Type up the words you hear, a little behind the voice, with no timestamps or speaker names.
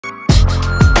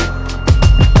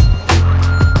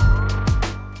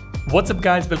What's up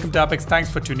guys, welcome to Apex, thanks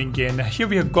for tuning in. Here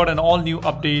we have got an all new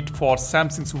update for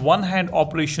Samsung's One Hand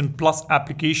Operation Plus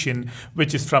application,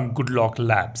 which is from Goodlock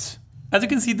Labs. As you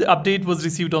can see, the update was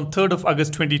received on 3rd of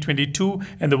August 2022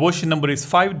 and the version number is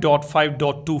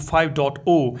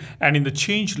 5.5.25.0, and in the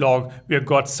change log, we have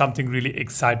got something really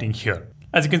exciting here.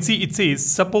 As you can see, it says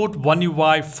support One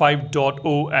UI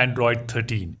 5.0 Android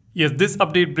 13. Yes, this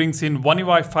update brings in One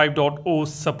UI 5.0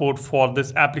 support for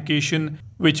this application,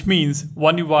 which means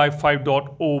One UI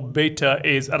 5.0 beta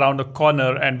is around the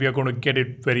corner and we are going to get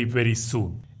it very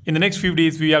soon. In the next few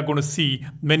days, we are going to see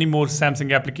many more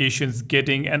Samsung applications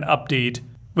getting an update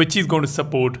which is going to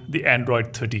support the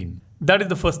Android 13. That is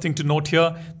the first thing to note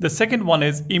here. The second one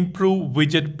is improve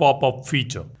widget pop-up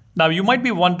feature. Now you might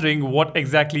be wondering what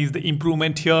exactly is the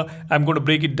improvement here. I'm going to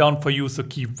break it down for you, so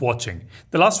keep watching.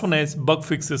 The last one is bug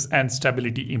fixes and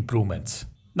stability improvements.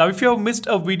 Now if you have missed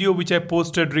a video which I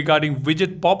posted regarding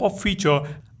widget pop-up feature,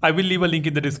 I will leave a link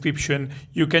in the description.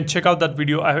 You can check out that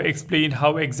video. I have explained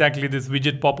how exactly this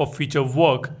widget pop-up feature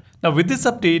work. Now with this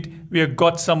update, we have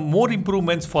got some more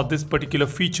improvements for this particular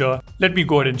feature. Let me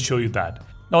go ahead and show you that.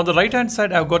 Now on the right hand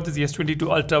side, I've got this S22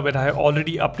 Ultra where I have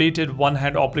already updated One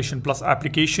Hand Operation Plus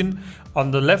application. On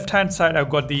the left hand side, I've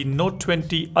got the Note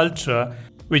 20 Ultra,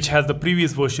 which has the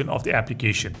previous version of the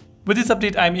application. With this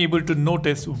update, I'm able to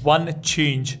notice one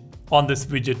change on this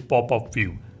widget pop-up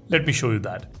view. Let me show you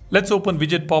that. Let's open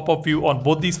widget pop-up view on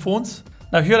both these phones.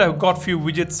 Now here I've got few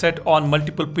widgets set on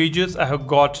multiple pages. I have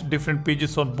got different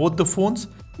pages on both the phones.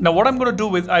 Now what I'm going to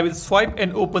do is I will swipe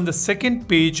and open the second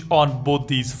page on both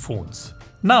these phones.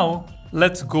 Now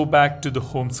let's go back to the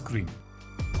home screen.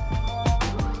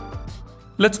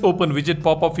 Let's open widget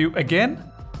pop-up view again.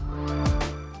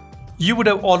 You would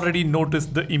have already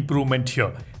noticed the improvement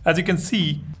here. As you can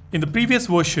see, in the previous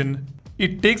version,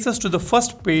 it takes us to the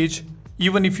first page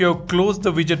even if you have closed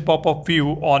the widget pop-up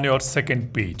view on your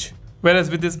second page.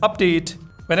 Whereas with this update,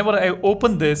 whenever I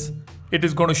open this, it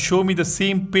is going to show me the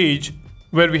same page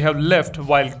where we have left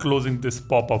while closing this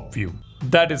pop-up view.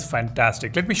 That is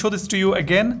fantastic. Let me show this to you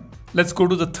again. Let's go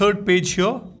to the third page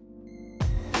here.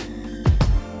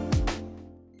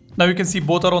 Now you can see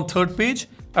both are on third page.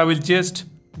 I will just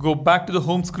go back to the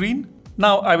home screen.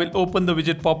 Now I will open the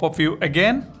widget pop-up view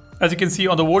again. As you can see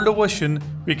on the older version,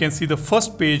 we can see the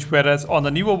first page, whereas on the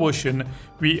newer version,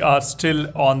 we are still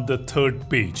on the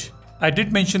third page. I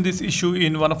did mention this issue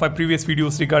in one of my previous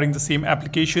videos regarding the same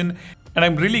application, and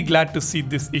I'm really glad to see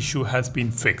this issue has been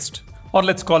fixed. Or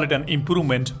let's call it an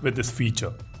improvement with this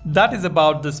feature. That is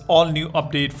about this all new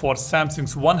update for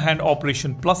Samsung's One Hand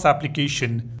Operation Plus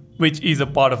application, which is a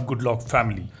part of Goodlock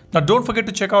family. Now don't forget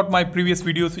to check out my previous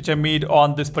videos which I made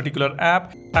on this particular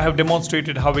app. I have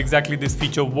demonstrated how exactly this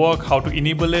feature works, how to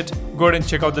enable it. Go ahead and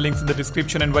check out the links in the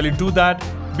description, and while you do that,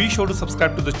 be sure to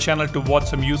subscribe to the channel to watch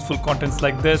some useful contents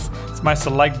like this. Smash the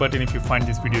like button if you find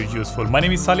this video useful. My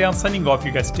name is Salih, I'm signing off.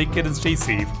 You guys take care and stay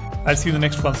safe. I'll see you in the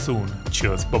next one soon.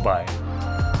 Cheers, bye-bye.